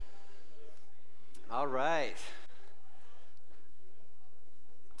All right.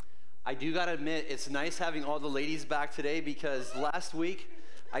 I do gotta admit, it's nice having all the ladies back today because last week,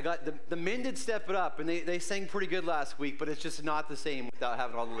 I got the men did step it up and they sang pretty good last week, but it's just not the same without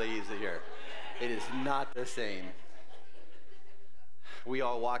having all the ladies here. It is not the same. We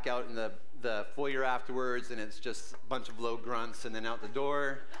all walk out in the foyer afterwards and it's just a bunch of low grunts and then out the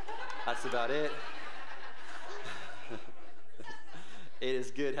door. That's about it. It is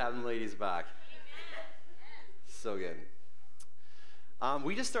good having ladies back. So good.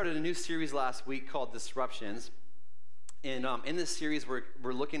 We just started a new series last week called Disruptions. And in this series, we're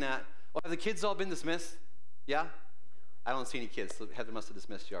looking at, have the kids all been dismissed? Yeah? I don't see any kids, so Heather must have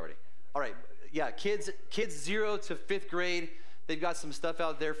dismissed you already. All right, yeah, kids 0 to 5th grade, they've got some stuff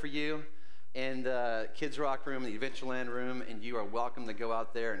out there for you. And the Kids Rock room, the Adventureland room, and you are welcome to go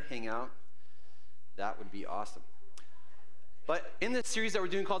out there and hang out. That would be awesome. But in this series that we're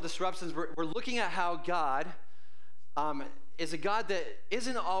doing called Disruptions, we're looking at how God is a God that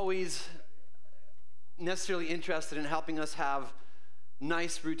isn't always necessarily interested in helping us have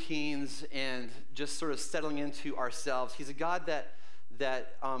nice routines and just sort of settling into ourselves. He's a God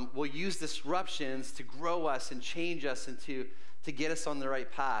that will use disruptions to grow us and change us and to get us on the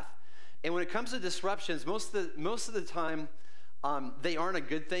right path. And when it comes to disruptions, most of the time, they aren't a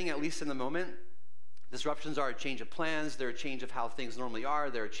good thing, at least in the moment. Disruptions are a change of plans, they're a change of how things normally are,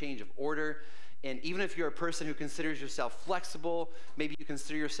 they're a change of order. And even if you're a person who considers yourself flexible, maybe you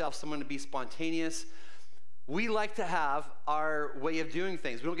consider yourself someone to be spontaneous, we like to have our way of doing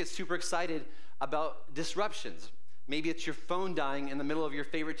things. We don't get super excited about disruptions. Maybe it's your phone dying in the middle of your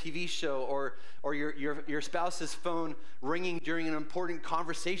favorite TV show or your spouse's phone ringing during an important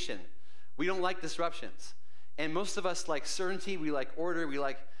conversation. We don't like disruptions. And most of us like certainty, we like order, we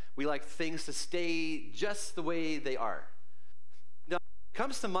like things to stay just the way they are. Now, when it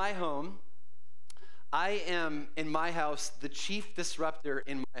comes to my home, I am, in my house, the chief disruptor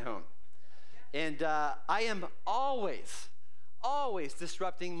in my home. And I am always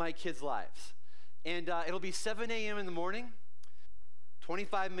disrupting my kids' lives. And it'll be 7 a.m. in the morning,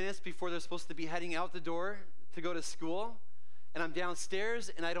 25 minutes before they're supposed to be heading out the door to go to school. And I'm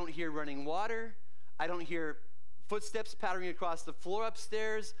downstairs, and I don't hear running water. I don't hear footsteps pattering across the floor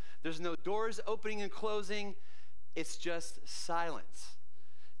upstairs. There's no doors opening and closing. It's just silence.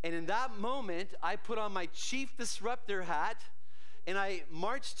 And in that moment, I put on my chief disruptor hat, and I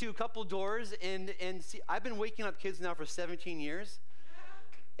march to a couple doors, and see, I've been waking up kids now for 17 years.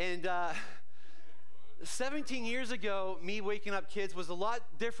 And 17 years ago, me waking up kids was a lot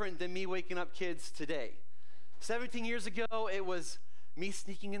different than me waking up kids today. 17 years ago, it was me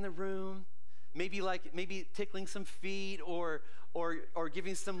sneaking in the room, maybe tickling some feet or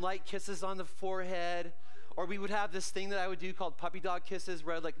giving some light kisses on the forehead. Or we would have this thing that I would do called puppy dog kisses,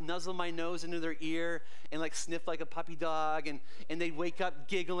 where I'd like nuzzle my nose into their ear and like sniff like a puppy dog, and they'd wake up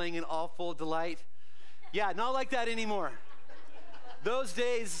giggling and all full of delight. Yeah, not like that anymore. Those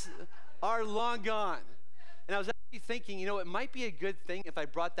days are long gone. And I was actually thinking, it might be a good thing if I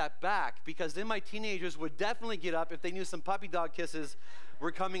brought that back, because then my teenagers would definitely get up if they knew some puppy dog kisses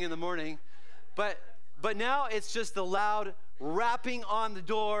were coming in the morning. But now it's just the loud rapping on the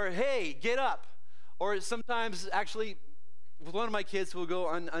door, hey, get up. Or sometimes, actually, with one of my kids who will go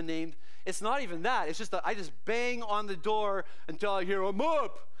unnamed, it's not even that. It's just that I just bang on the door until I hear, I'm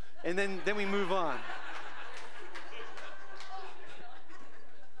up, and then we move on.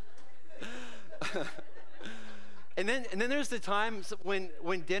 And then there's the times when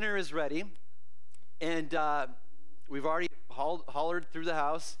dinner is ready, and we've already hollered through the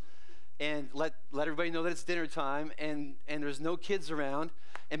house and let everybody know that it's dinner time, and there's no kids around.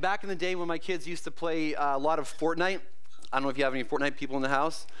 And back in the day when my kids used to play a lot of Fortnite, I don't know if you have any Fortnite people in the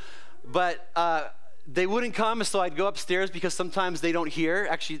house, but they wouldn't come, so I'd go upstairs because sometimes they don't hear.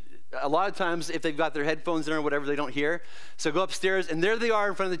 Actually, a lot of times if they've got their headphones in or whatever, they don't hear. So go upstairs, and there they are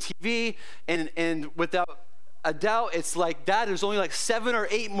in front of the TV, and without a doubt, it's like, Dad, there's only like 7 or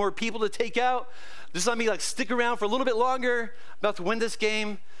 8 more people to take out. Just let me like stick around for a little bit longer. I'm about to win this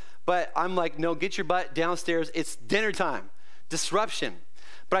game. But I'm like, no, get your butt downstairs. It's dinner time. Disruption.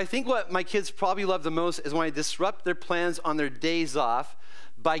 But I think what my kids probably love the most is when I disrupt their plans on their days off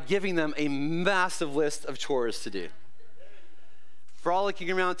by giving them a massive list of chores to do. Frolicking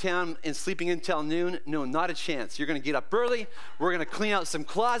around town and sleeping until noon? No, not a chance. You're going to get up early. We're going to clean out some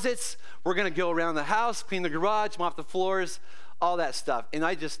closets. We're going to go around the house, clean the garage, mop the floors, all that stuff. And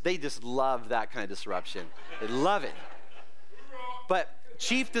they just love that kind of disruption. They love it. But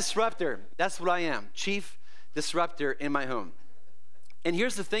chief disruptor, that's what I am. Chief disruptor in my home. And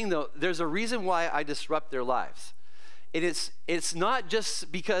here's the thing, though. There's a reason why I disrupt their lives. It's not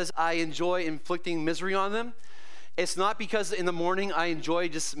just because I enjoy inflicting misery on them. It's not because in the morning I enjoy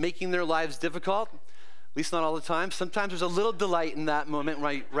just making their lives difficult, at least not all the time. Sometimes there's a little delight in that moment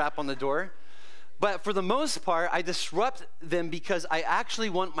when I rap on the door. But for the most part, I disrupt them because I actually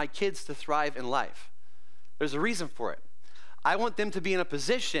want my kids to thrive in life. There's a reason for it. I want them to be in a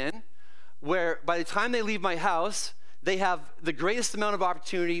position where by the time they leave my house, they have the greatest amount of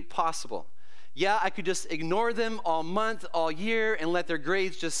opportunity possible. Yeah, I could just ignore them all month, all year, and let their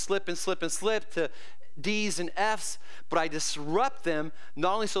grades just slip and slip and slip to D's and F's, but I disrupt them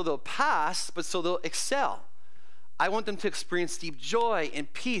not only so they'll pass, but so they'll excel. I want them to experience deep joy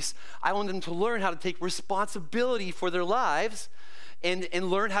and peace. I want them to learn how to take responsibility for their lives and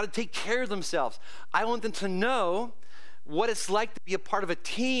learn how to take care of themselves. I want them to know what it's like to be a part of a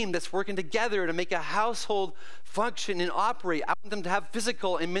team that's working together to make a household function and operate. I want them to have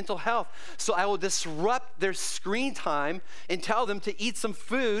physical and mental health. So I will disrupt their screen time and tell them to eat some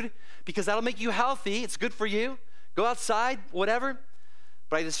food because that'll make you healthy. It's good for you. Go outside, whatever.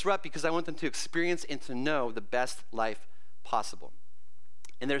 But I disrupt because I want them to experience and to know the best life possible.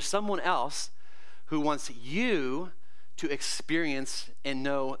 And there's someone else who wants you to experience and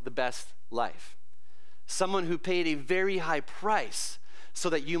know the best life. Someone who paid a very high price so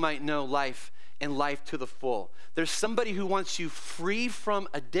that you might know life and life to the full. There's somebody who wants you free from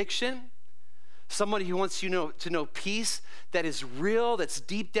addiction, somebody who wants you to know peace that is real, that's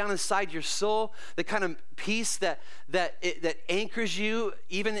deep down inside your soul, the kind of peace that anchors you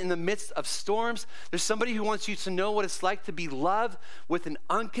even in the midst of storms. There's somebody who wants you to know what it's like to be loved with an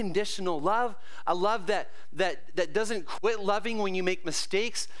unconditional love, a love that doesn't quit loving when you make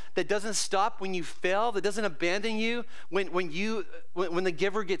mistakes, that doesn't stop when you fail, that doesn't abandon you when the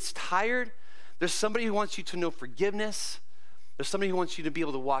giver gets tired. There's somebody who wants you to know forgiveness. There's somebody who wants you to be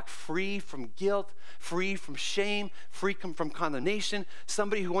able to walk free from guilt, free from shame, free from condemnation.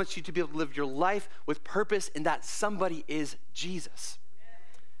 Somebody who wants you to be able to live your life with purpose, and that somebody is Jesus.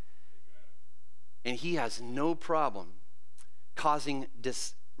 And he has no problem causing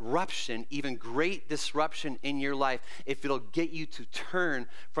disruption, even great disruption in your life, if it'll get you to turn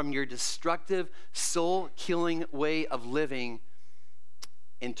from your destructive, soul-killing way of living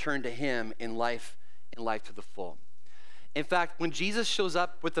and turn to him in life to the full. In fact, when Jesus shows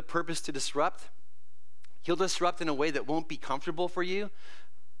up with the purpose to disrupt, he'll disrupt in a way that won't be comfortable for you,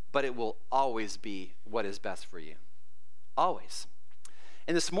 but it will always be what is best for you. Always.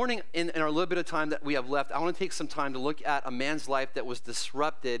 And this morning, in our little bit of time that we have left, I want to take some time to look at a man's life that was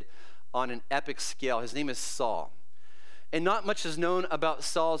disrupted on an epic scale. His name is Saul. And not much is known about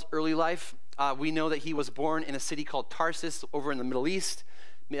Saul's early life. We know that he was born in a city called Tarsus over in the Middle East.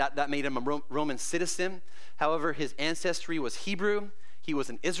 That made him a Roman citizen. However, his ancestry was Hebrew. He was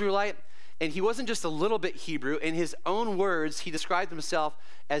an Israelite. And he wasn't just a little bit Hebrew. In his own words, he described himself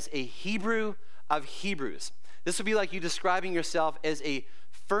as a Hebrew of Hebrews. This would be like you describing yourself as a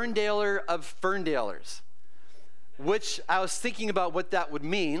Ferndaler of Ferndalers, which I was thinking about what that would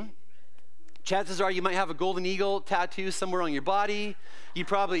mean. Chances are you might have a golden eagle tattoo somewhere on your body. You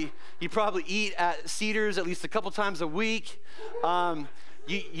probably eat at Cedars at least a couple times a week.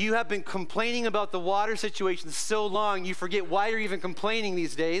 You have been complaining about the water situation so long, you forget why you're even complaining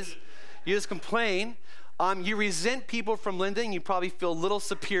these days. You just complain. You resent people from Linden. You probably feel a little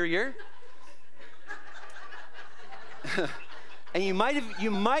superior. And you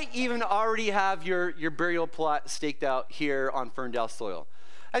might even already have your burial plot staked out here on Ferndale soil.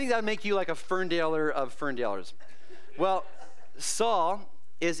 I think that would make you like a Ferndaler of Ferndalers. Well, Saul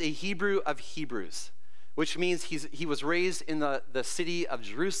is a Hebrew of Hebrews, which means he was raised in the city of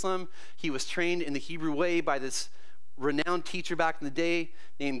Jerusalem. He was trained in the Hebrew way by this renowned teacher back in the day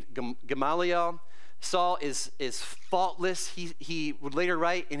named Gamaliel. Saul is faultless. He would later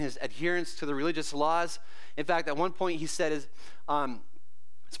write in his adherence to the religious laws. In fact, at one point he said, as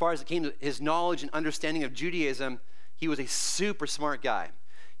far as it came to his knowledge and understanding of Judaism, he was a super smart guy.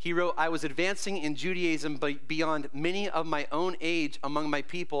 He wrote, "I was advancing in Judaism beyond many of my own age among my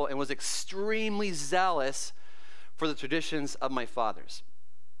people and was extremely zealous for the traditions of my fathers."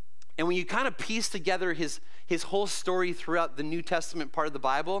 And when you kind of piece together his whole story throughout the New Testament part of the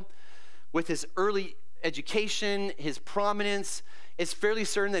Bible, with his early education, his prominence, it's fairly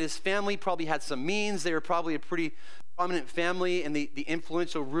certain that his family probably had some means. They were probably a pretty prominent family in the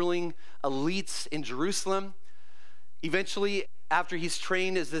influential ruling elites in Jerusalem. Eventually, after he's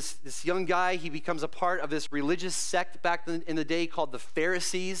trained as this young guy, he becomes a part of this religious sect back in the day called the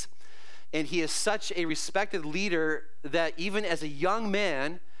Pharisees. And he is such a respected leader that even as a young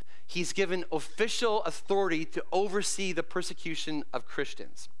man, he's given official authority to oversee the persecution of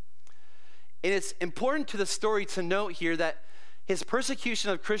Christians. And it's important to the story to note here that his persecution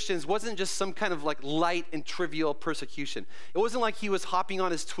of Christians wasn't just some kind of like light and trivial persecution. It wasn't like he was hopping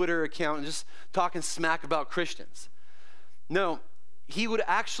on his Twitter account and just talking smack about Christians. No, he would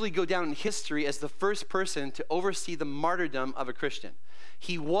actually go down in history as the first person to oversee the martyrdom of a Christian.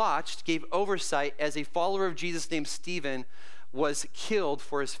 He watched, gave oversight as a follower of Jesus named Stephen was killed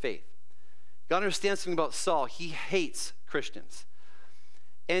for his faith. You gotta understand something about Saul. He hates Christians.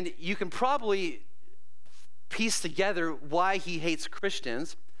 And you can probably piece together why he hates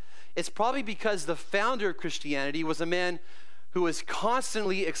Christians. It's probably because the founder of Christianity was a man who was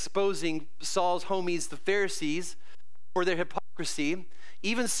constantly exposing Saul's homies, the Pharisees, for their hypocrisy,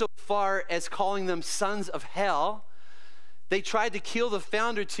 even so far as calling them sons of hell. They tried to kill the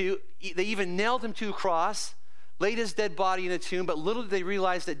founder too. They even nailed him to a cross, laid his dead body in a tomb, but little did they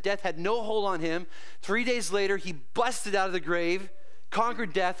realize that death had no hold on him. 3 days later, he busted out of the grave,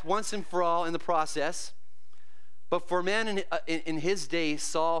 conquered death once and for all in the process. But for a man in his day,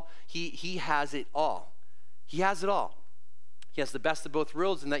 Saul, he has it all. He has it all. He has the best of both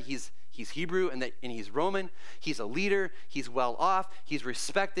worlds in that he's Hebrew and he's Roman. He's a leader. He's well off. He's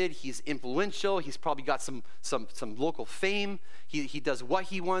respected. He's influential. He's probably got some local fame. He does what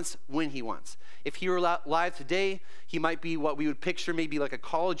he wants when he wants. If he were alive today, he might be what we would picture maybe like a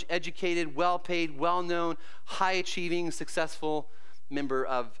college-educated, well-paid, well-known, high-achieving, successful member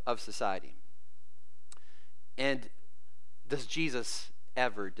of society. And does Jesus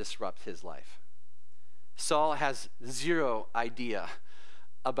ever disrupt his life? Saul has zero idea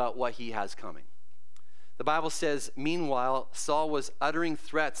about what he has coming. The Bible says, meanwhile, Saul was uttering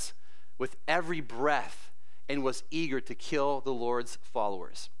threats with every breath and was eager to kill the Lord's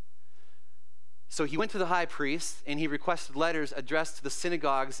followers. So he went to the high priest and he requested letters addressed to the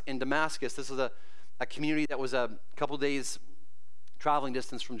synagogues in Damascus. This was a community that was a couple days traveling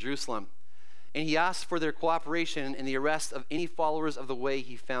distance from Jerusalem. And he asked for their cooperation in the arrest of any followers of the way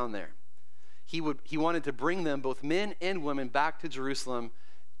he found there. He wanted to bring them, both men and women, back to Jerusalem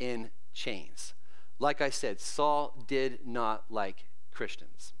in chains. Like I said, Saul did not like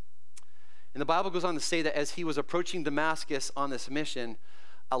Christians. And the Bible goes on to say that as he was approaching Damascus on this mission,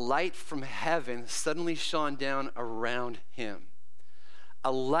 a light from heaven suddenly shone down around him.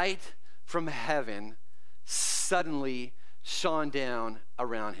 A light from heaven suddenly shone down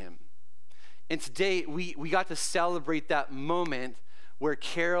around him. And today, we got to celebrate that moment where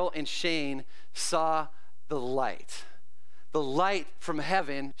Carol and Shane saw the light. The light from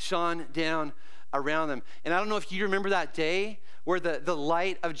heaven shone down around them. And I don't know if you remember that day where the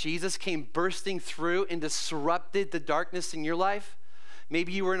light of Jesus came bursting through and disrupted the darkness in your life.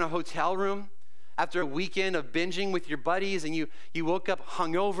 Maybe you were in a hotel room after a weekend of binging with your buddies and you woke up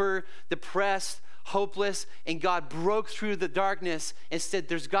hungover, depressed, hopeless, and God broke through the darkness and said,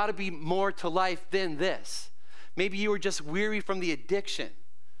 there's got to be more to life than this. Maybe you were just weary from the addiction,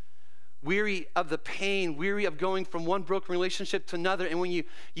 weary of the pain, weary of going from one broken relationship to another. And when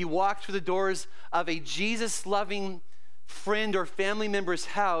you walked through the doors of a Jesus-loving friend or family member's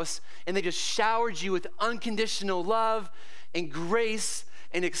house and they just showered you with unconditional love and grace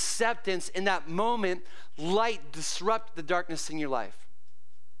and acceptance, in that moment, light disrupted the darkness in your life.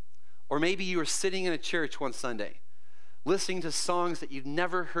 Or maybe you were sitting in a church one Sunday, listening to songs that you've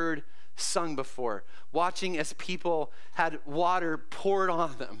never heard sung before, watching as people had water poured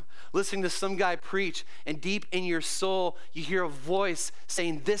on them, listening to some guy preach, and deep in your soul, you hear a voice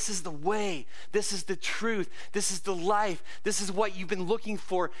saying, this is the way, this is the truth, this is the life, this is what you've been looking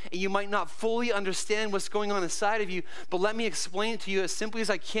for, and you might not fully understand what's going on inside of you, but let me explain it to you as simply as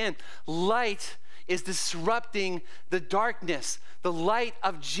I can. Light is disrupting the darkness. The light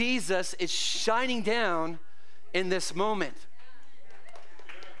of Jesus is shining down in this moment.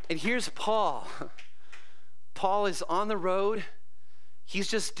 And here's Paul. Paul is on the road. He's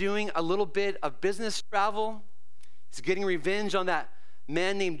just doing a little bit of business travel. He's getting revenge on that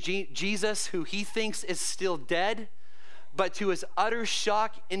man named Jesus who he thinks is still dead. But to his utter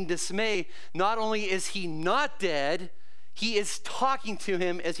shock and dismay, not only is he not dead, he is talking to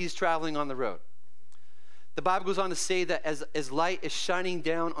him as he's traveling on the road. The Bible goes on to say that as light is shining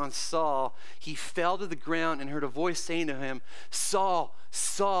down on Saul, he fell to the ground and heard a voice saying to him, Saul,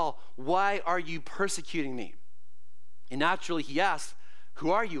 Saul, why are you persecuting me? And naturally he asked,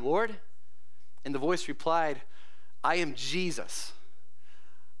 who are you, Lord? And the voice replied, I am Jesus.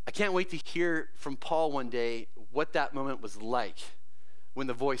 I can't wait to hear from Paul one day what that moment was like when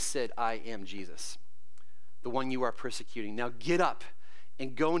the voice said, I am Jesus, the one you are persecuting. Now get up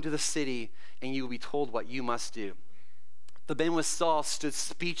and go into the city, and you will be told what you must do. The men with Saul stood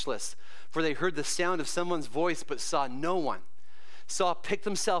speechless, for they heard the sound of someone's voice but saw no one. Saul picked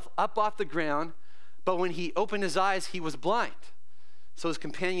himself up off the ground, but when he opened his eyes, he was blind. So his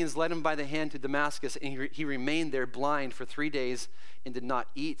companions led him by the hand to Damascus, and he remained there blind for 3 days and did not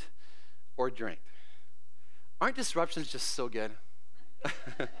eat or drink. Aren't disruptions just so good?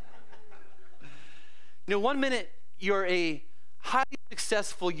 One minute you're a highly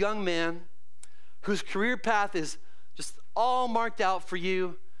successful young man whose career path is just all marked out for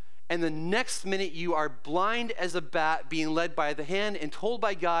you, and the next minute you are blind as a bat, being led by the hand and told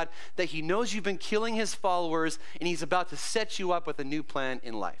by God that he knows you've been killing his followers and he's about to set you up with a new plan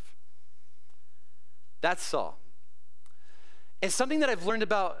in life. That's Saul. And something that I've learned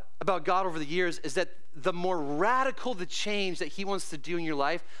about God over the years is that the more radical the change that he wants to do in your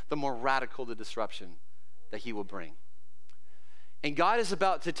life, the more radical the disruption that he will bring. And God is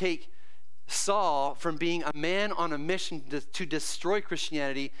about to take Saul from being a man on a mission to destroy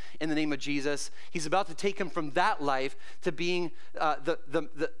Christianity in the name of Jesus. He's about to take him from that life to being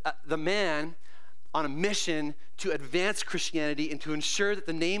the man on a mission to advance Christianity and to ensure that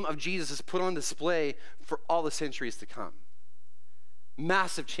the name of Jesus is put on display for all the centuries to come.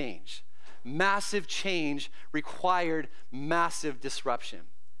 Massive change. Massive change required massive disruption.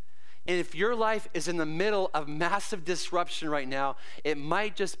 And if your life is in the middle of massive disruption right now, it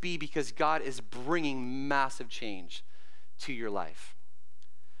might just be because God is bringing massive change to your life.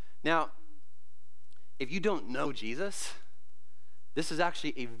 Now, if you don't know Jesus, this is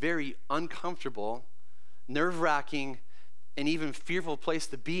actually a very uncomfortable, nerve-wracking, and even fearful place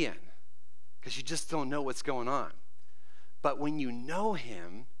to be in because you just don't know what's going on. But when you know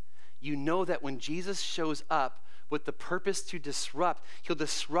him, you know that when Jesus shows up with the purpose to disrupt, he'll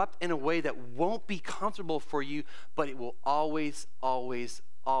disrupt in a way that won't be comfortable for you, but it will always, always,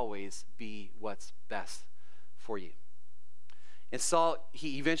 always be what's best for you. And Saul,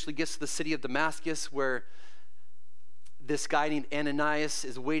 he eventually gets to the city of Damascus where this guy named Ananias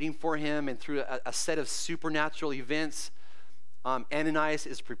is waiting for him, and through a set of supernatural events, Ananias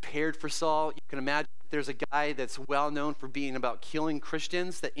is prepared for Saul. You can imagine there's a guy that's well known for being about killing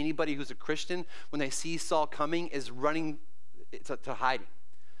Christians, that anybody who's a Christian, when they see Saul coming, is running to hiding.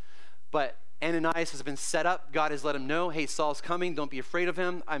 But Ananias has been set up. God has let him know, hey, Saul's coming. Don't be afraid of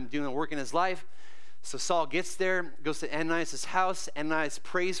him. I'm doing a work in his life. So Saul gets there, goes to Ananias' house. Ananias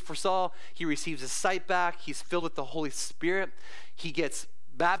prays for Saul. He receives his sight back. He's filled with the Holy Spirit. He gets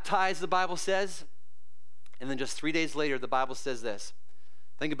baptized, the Bible says. And then just 3 days later, the Bible says this.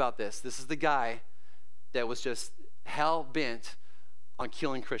 Think about this. This is the guy that was just hell-bent on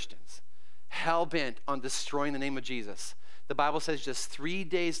killing Christians, hell-bent on destroying the name of Jesus. The Bible says just 3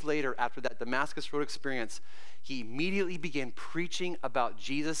 days later, after that Damascus Road experience, he immediately began preaching about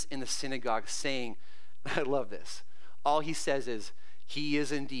Jesus in the synagogue, saying, I love this, all he says is, he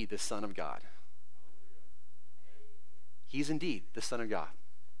is indeed the Son of God. He's indeed the Son of God.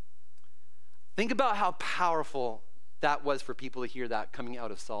 Think about how powerful that was for people to hear that coming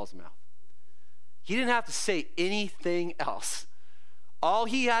out of Saul's mouth. He didn't have to say anything else. All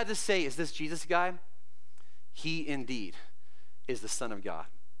he had to say is, this Jesus guy, he indeed is the Son of God.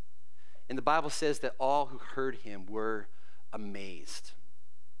 And the Bible says that all who heard him were amazed.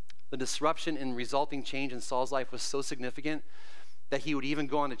 The disruption and resulting change in Saul's life was so significant that he would even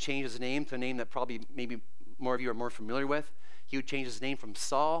go on to change his name to a name that probably maybe more of you are more familiar with. He would change his name from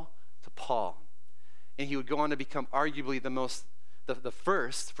Saul to Paul. And he would go on to become arguably the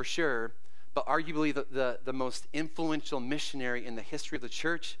first, for sure, but arguably the most influential missionary in the history of the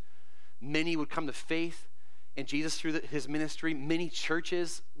church. Many would come to faith in Jesus through his ministry. Many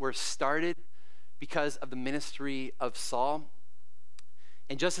churches were started because of the ministry of Saul.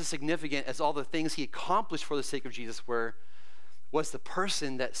 And just as significant as all the things he accomplished for the sake of Jesus was the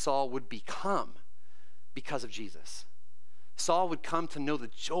person that Saul would become because of Jesus. Saul would come to know the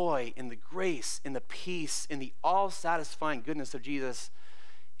joy and the grace and the peace and the all-satisfying goodness of Jesus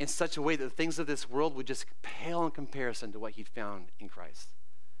in such a way that the things of this world would just pale in comparison to what he'd found in Christ.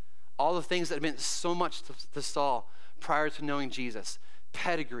 All the things that meant so much to Saul prior to knowing Jesus,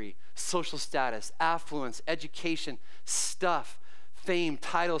 pedigree, social status, affluence, education, stuff, fame,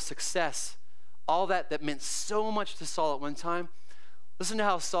 title, success, all that meant so much to Saul at one time. Listen to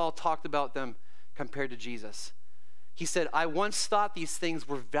how Saul talked about them compared to Jesus. He said, I once thought these things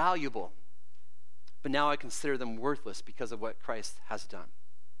were valuable, but now I consider them worthless because of what Christ has done.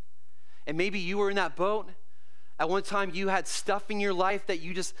 And maybe you were in that boat. At one time you had stuff in your life that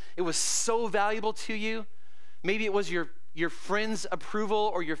it was so valuable to you. Maybe it was your friends'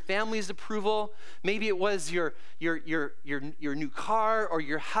 approval or your family's approval. Maybe it was your new car or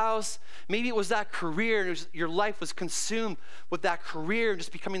your house. Maybe it was that career, and your life was consumed with that career and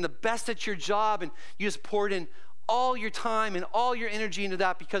just becoming the best at your job, and you just poured in all your time and all your energy into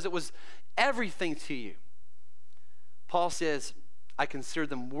that because it was everything to you. Paul says, I consider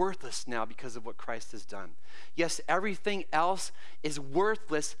them worthless now because of what Christ has done. Yes, everything else is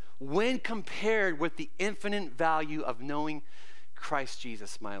worthless when compared with the infinite value of knowing Christ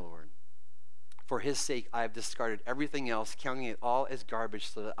Jesus, my Lord. For his sake, I have discarded everything else, counting it all as garbage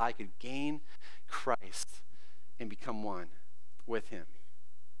so that I could gain Christ and become one with him.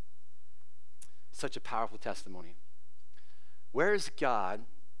 Such a powerful testimony. Where is God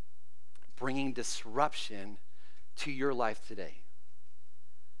bringing disruption to your life today?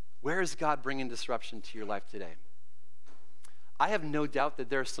 Where is God bringing disruption to your life today? I have no doubt that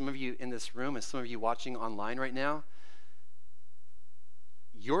there are some of you in this room and some of you watching online right now,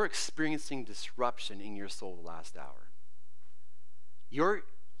 you're experiencing disruption in your soul the last hour.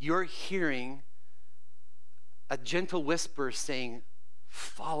 You're hearing a gentle whisper saying,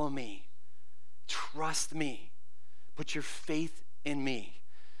 follow me, trust me, put your faith in me.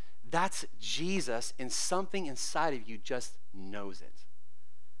 That's Jesus, and something inside of you just knows it.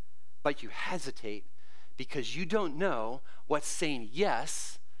 But you hesitate because you don't know what saying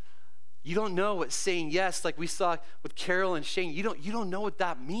yes. You don't know what saying yes, like we saw with Carol and Shane, you don't know what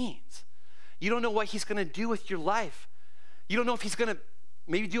that means. You don't know what he's going to do with your life. You don't know if he's going to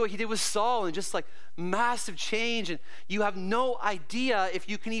maybe do what he did with Saul and just like massive change, and you have no idea if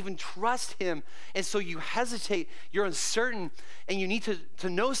you can even trust him. And so you hesitate, you're uncertain, and you need to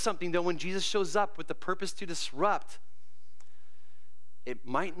know something though when Jesus shows up with the purpose to disrupt. It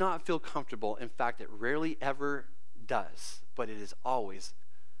might not feel comfortable. In fact, it rarely ever does, but it is always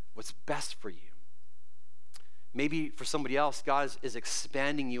what's best for you. Maybe for somebody else, God is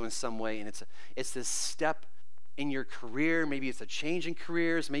expanding you in some way, and it's this step in your career. Maybe it's a change in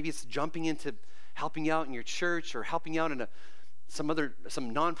careers. Maybe it's jumping into helping out in your church or helping out in some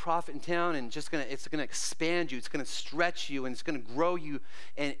nonprofit in town, and it's gonna expand you. It's gonna stretch you, and it's gonna grow you,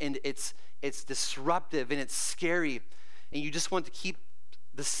 and it's disruptive and it's scary, and you just want to keep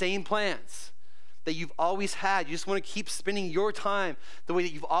the same plans that you've always had. You just want to keep spending your time the way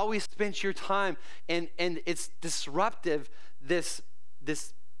that you've always spent your time, and it's disruptive, this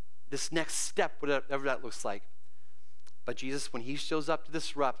next step, whatever that looks like. But Jesus, when he shows up to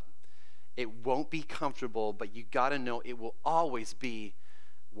disrupt, it won't be comfortable, but you got to know it will always be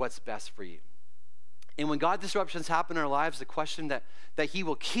what's best for you. And when God disruptions happen in our lives, the question that he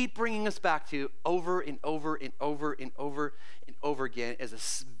will keep bringing us back to over and over and over and over and over again is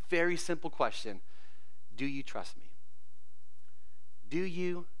a very simple question. Do you trust me? Do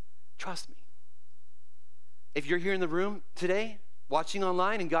you trust me? If you're here in the room today, watching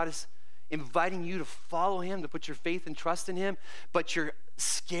online, and God is inviting you to follow him, to put your faith and trust in him, but you're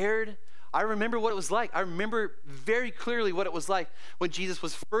scared. I remember what it was like. I remember very clearly what it was like when Jesus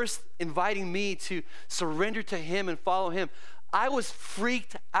was first inviting me to surrender to him and follow him. I was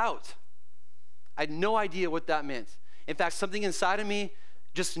freaked out. I had no idea what that meant. In fact, something inside of me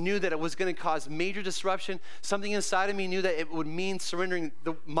just knew that it was going to cause major disruption. Something inside of me knew that it would mean surrendering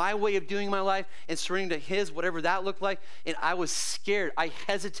my way of doing my life and surrendering to his, whatever that looked like. And I was scared. I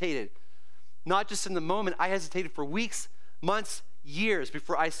hesitated. Not just in the moment. I hesitated for weeks, months, years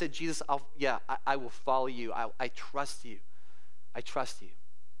before I said, Jesus, I will follow you. I trust you. I trust you.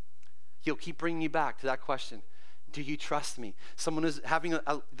 He'll keep bringing you back to that question. Do you trust me? Someone is having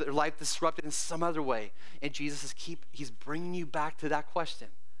their life disrupted in some other way, and Jesus he's bringing you back to that question.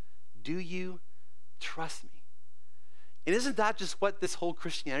 Do you trust me? And isn't that just what this whole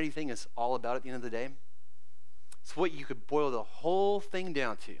Christianity thing is all about at the end of the day? It's what you could boil the whole thing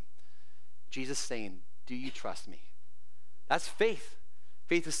down to. Jesus saying, do you trust me? That's faith.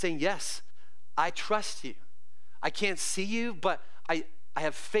 Faith is saying, yes, I trust you. I can't see you, but I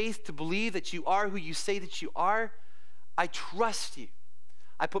have faith to believe that you are who you say that you are. I trust you.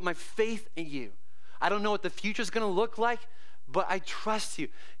 I put my faith in you. I don't know what the future is going to look like, but I trust you.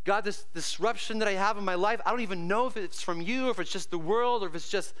 God, this disruption that I have in my life, I don't even know if it's from you, or if it's just the world, or if it's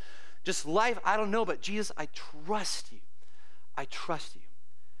just life. I don't know, but Jesus, I trust you. I trust you.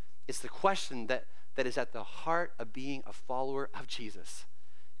 It's the question that is at the heart of being a follower of Jesus.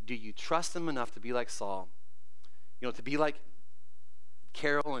 Do you trust him enough to be like Saul? You know, to be like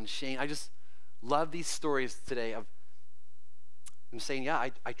Carol and Shane. I just love these stories today of them saying, yeah,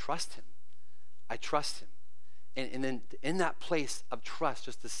 I trust him. I trust him. And then in that place of trust,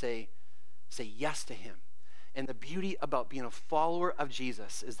 just to say yes to him. And the beauty about being a follower of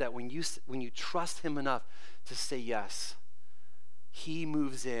Jesus is that when you trust him enough to say yes, he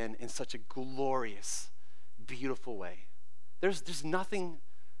moves in such a glorious, beautiful way. There's nothing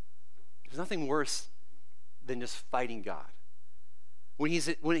worse than just fighting God. When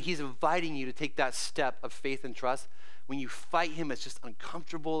he's inviting you to take that step of faith and trust, when you fight him, it's just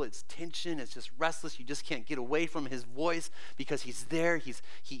uncomfortable, it's tension, it's just restless. You just can't get away from his voice because he's there.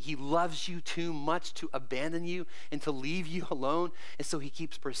 He loves you too much to abandon you and to leave you alone. And so he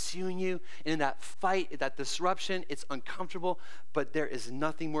keeps pursuing you. And in that fight, that disruption, it's uncomfortable, but there is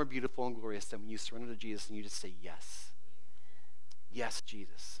nothing more beautiful and glorious than when you surrender to Jesus and you just say, yes. Yes,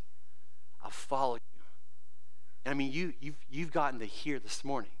 Jesus. I'll follow you. And I mean, you've gotten to hear this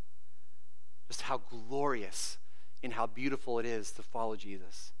morning just how glorious and how beautiful it is to follow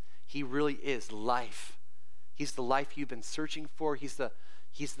Jesus. He really is life. He's the life you've been searching for. He's the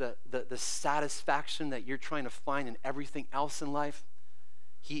satisfaction that you're trying to find in everything else in life.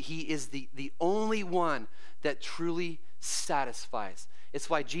 He is the only one that truly satisfies. It's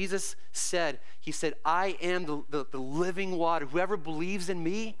why Jesus said, he said, I am the living water. Whoever believes in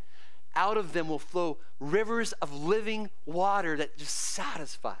me, out of them will flow rivers of living water that just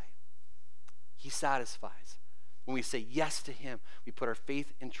satisfy. He satisfies. When we say yes to him, we put our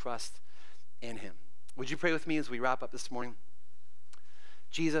faith and trust in him. Would you pray with me as we wrap up this morning?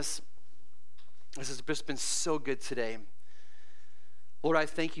 Jesus, this has just been so good today. Lord, I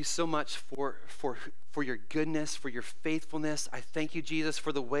thank you so much for your goodness, for your faithfulness. I thank you, Jesus,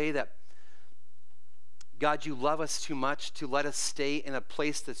 for the way that, God, you love us too much to let us stay in a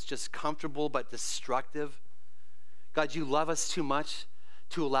place that's just comfortable but destructive. God, you love us too much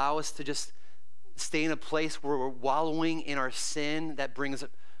to allow us to just stay in a place where we're wallowing in our sin that brings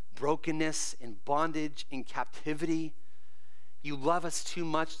brokenness and bondage and captivity. You love us too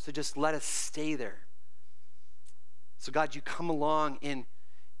much to just let us stay there. So God, you come along and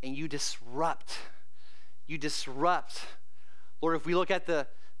you disrupt. You disrupt. Lord, if we look at the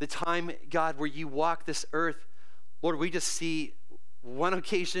time, God, where you walk this earth, Lord, we just see one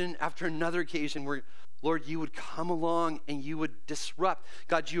occasion after another occasion where, Lord, you would come along and you would disrupt.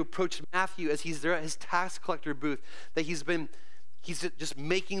 God, you approached Matthew as he's there at his tax collector booth, that he's just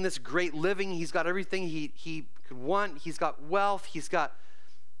making this great living. He's got everything he could want. He's got wealth. He's got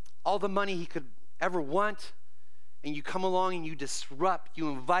all the money he could ever want. And you come along and you disrupt. You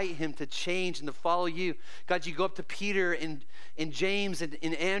invite him to change and to follow you. God, you go up to Peter and James and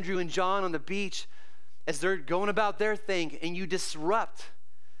Andrew and John on the beach as they're going about their thing, and you disrupt.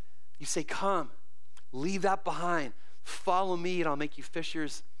 You say, come, leave that behind. Follow me and I'll make you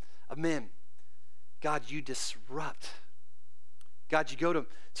fishers of men. God, you disrupt. God, you go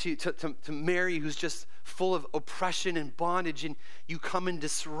to Mary, who's just full of oppression and bondage, and you come and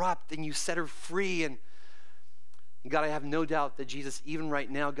disrupt and you set her free. And God, I have no doubt that Jesus, even right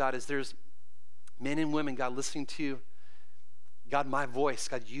now, God, as there's men and women, God, listening to, God, my voice,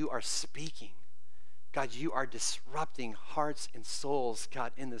 God, you are speaking. God, you are disrupting hearts and souls,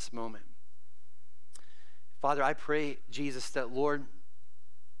 God, in this moment. Father, I pray, Jesus, that, Lord,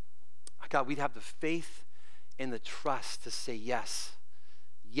 God, we'd have the faith and the trust to say yes,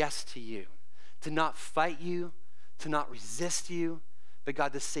 yes to you, to not fight you, to not resist you, but,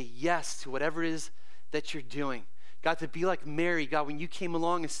 God, to say yes to whatever it is that you're doing. God, to be like Mary, God, when you came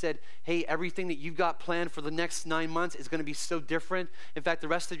along and said, hey, everything that you've got planned for the next 9 months is going to be so different. In fact, the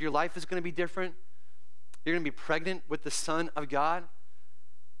rest of your life is going to be different. You're going to be pregnant with the Son of God.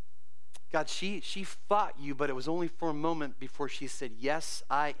 God, she fought you, but it was only for a moment before she said, yes,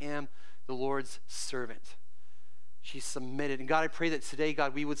 I am the Lord's servant. She submitted. And God, I pray that today,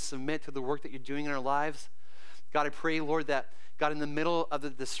 God, we would submit to the work that you're doing in our lives. God, I pray, Lord, that God, in the middle of the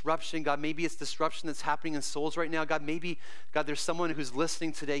disruption, God, maybe it's disruption that's happening in souls right now. God, maybe, God, there's someone who's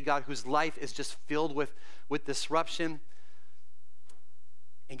listening today, God, whose life is just filled with disruption.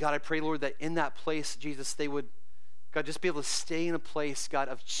 And God, I pray, Lord, that in that place, Jesus, they would, God, just be able to stay in a place, God,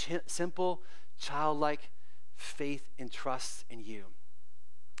 of simple, childlike faith and trust in you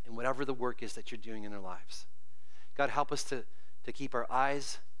and whatever the work is that you're doing in their lives. God, help us to keep our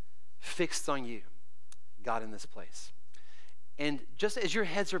eyes fixed on you, God, in this place. And just as your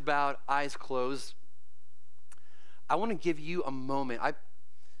heads are bowed, eyes closed, I want to give you a moment.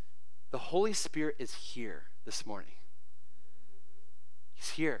 The Holy Spirit is here this morning.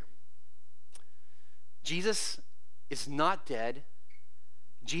 He's here. Jesus is not dead.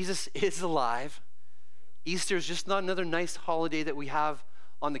 Jesus is alive. Easter is just not another nice holiday that we have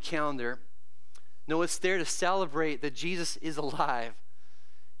on the calendar. No, it's there to celebrate that Jesus is alive.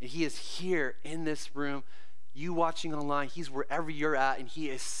 And he is here in this room. You watching online, he's wherever you're at, and he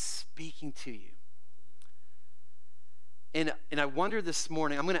is speaking to you. And I wonder this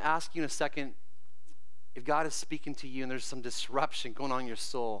morning, I'm going to ask you in a second, if God is speaking to you and there's some disruption going on in your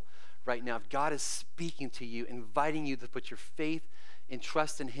soul right now, if God is speaking to you, inviting you to put your faith and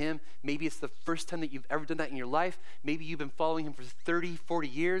trust in him. Maybe it's the first time that you've ever done that in your life. Maybe you've been following him for 30, 40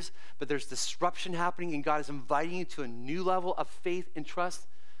 years, but there's disruption happening and God is inviting you to a new level of faith and trust.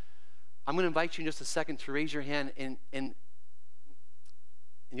 I'm going to invite you in just a second to raise your hand, and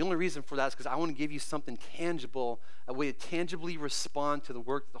the only reason for that is because I want to give you something tangible, a way to tangibly respond to the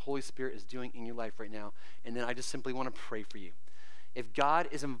work that the Holy Spirit is doing in your life right now. And then I just simply want to pray for you. If God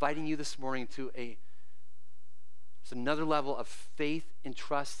is inviting you this morning to just another level of faith and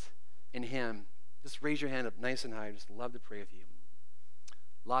trust in him, just raise your hand up nice and high. I'd just love to pray with you.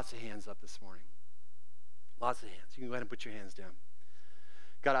 Lots of hands up this morning. Lots of hands. You can go ahead and put your hands down.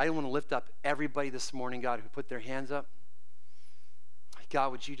 God, I want to lift up everybody this morning, God, who put their hands up.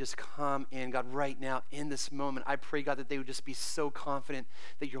 God, would you just come in, God, right now in this moment. I pray, God, that they would just be so confident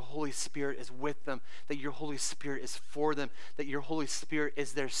that your Holy Spirit is with them, that your Holy Spirit is for them, that your Holy Spirit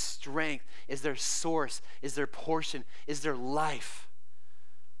is their strength, is their source, is their portion, is their life.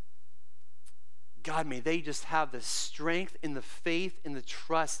 God, may they just have the strength and the faith and the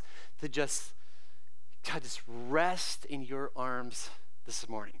trust to just rest in your arms this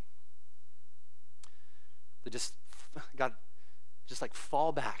morning. To just, God, just like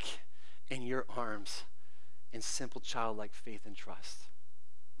fall back in your arms in simple childlike faith and trust.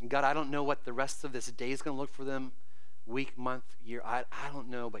 And God, I don't know what the rest of this day is going to look for them, week, month, year. I don't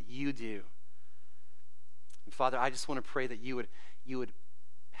know, but you do. And Father, I just want to pray that you would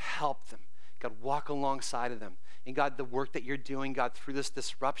help them. God, walk alongside of them. And God, the work that you're doing, God, through this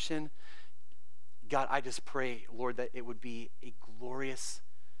disruption, God, I just pray, Lord, that it would be a glorious,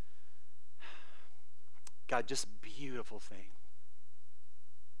 God, just beautiful thing.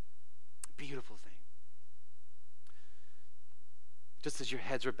 Beautiful thing. Just as your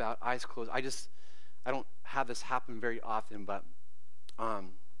heads are bowed, eyes closed, I don't have this happen very often, but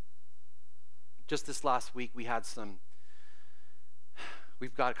just this last week we've got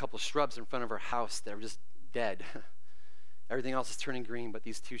a couple of shrubs in front of our house that are just dead. Everything else is turning green, but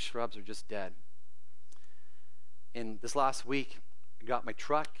these two shrubs are just dead. And this last week, I got my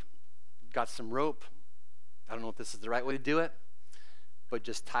truck, got some rope. I don't know if this is the right way to do it, but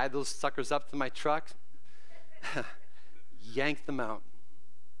just tied those suckers up to my truck, yanked them out.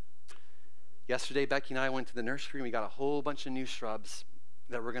 Yesterday, Becky and I went to the nursery and we got a whole bunch of new shrubs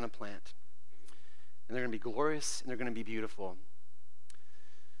that we're going to plant. And they're going to be glorious and they're going to be beautiful.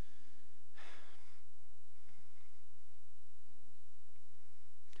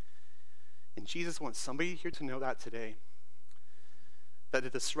 And Jesus wants somebody here to know that today, that the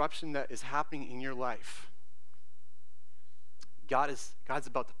disruption that is happening in your life, God's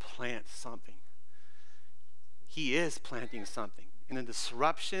about to plant something. He is planting something. And the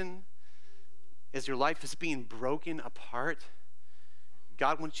disruption, as your life is being broken apart,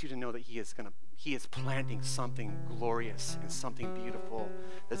 God wants you to know that He is planting something glorious and something beautiful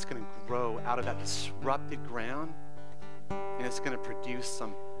that's going to grow out of that disrupted ground, and it's going to produce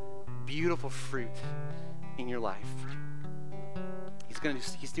some beautiful fruit in your life.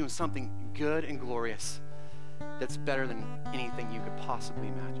 He's doing something good and glorious that's better than anything you could possibly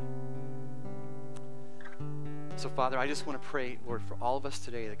imagine. So, Father, I just want to pray, Lord, for all of us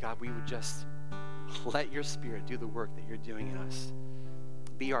today, that God, we would just let your Spirit do the work that you're doing in us.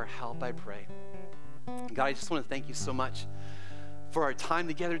 Be our help, I pray. God, I just want to thank you so much for our time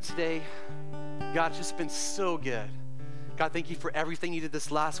together today. God, it's just been so good. God, thank you for everything you did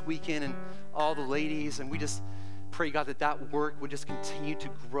this last weekend and all the ladies. And we just pray, God, that work would just continue to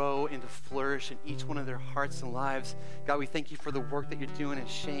grow and to flourish in each one of their hearts and lives. God, we thank you for the work that you're doing in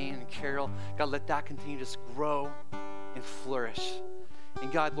Shane and Carol. God, let that continue to just grow and flourish.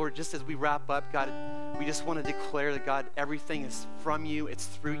 And God, Lord, just as we wrap up, God, we just want to declare that, God, everything is from you, it's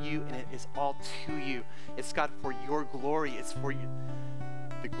through you, and it is all to you. It's, God, for your glory. It's for you,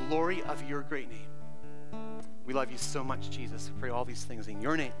 the glory of your great name. We love you so much, Jesus. We pray all these things in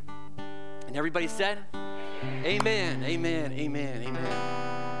your name. And everybody said, amen, amen, amen,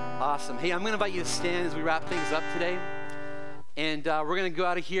 amen. Awesome. Hey, I'm going to invite you to stand as we wrap things up today. And we're going to go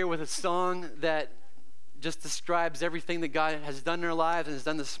out of here with a song that just describes everything that God has done in our lives and has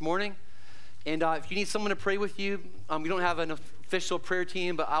done this morning. And if you need someone to pray with you, we don't have an official prayer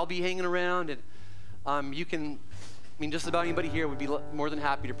team, but I'll be hanging around. And you can, just about anybody here would be more than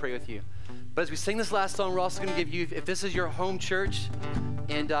happy to pray with you. But as we sing this last song, we're also going to give you, if this is your home church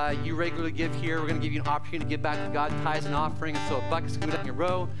and you regularly give here, we're going to give you an opportunity to give back to God, tithes and offering. And so a bucket's going to go down your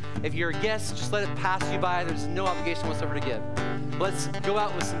row. If you're a guest, just let it pass you by. There's no obligation whatsoever to give. Let's go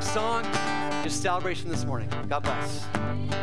out with some song, just celebration this morning. God bless.